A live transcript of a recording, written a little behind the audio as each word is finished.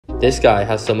This guy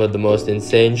has some of the most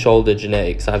insane shoulder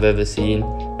genetics I've ever seen,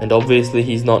 and obviously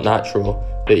he's not natural,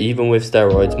 but even with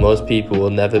steroids most people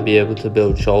will never be able to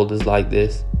build shoulders like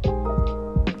this.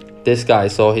 This guy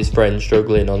saw his friend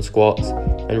struggling on squats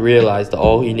and realised that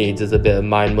all he needs is a bit of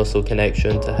mind-muscle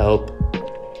connection to help.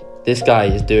 This guy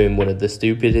is doing one of the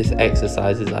stupidest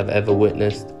exercises I've ever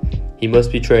witnessed. He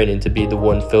must be training to be the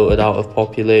one filtered out of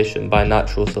population by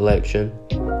natural selection.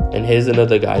 And here's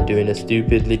another guy doing a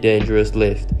stupidly dangerous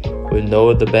lift with no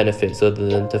other benefits other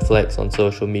than to flex on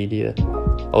social media.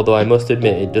 Although I must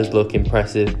admit it does look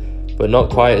impressive, but not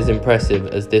quite as impressive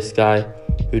as this guy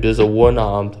who does a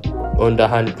one-armed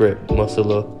underhand grip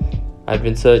muscle up. I've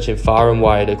been searching far and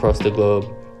wide across the globe,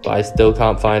 but I still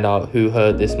can't find out who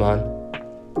hurt this man.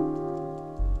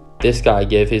 This guy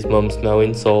gave his mum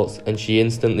smelling salts and she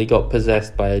instantly got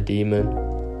possessed by a demon.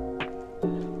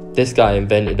 This guy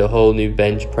invented a whole new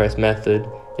bench press method.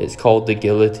 It's called the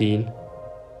guillotine.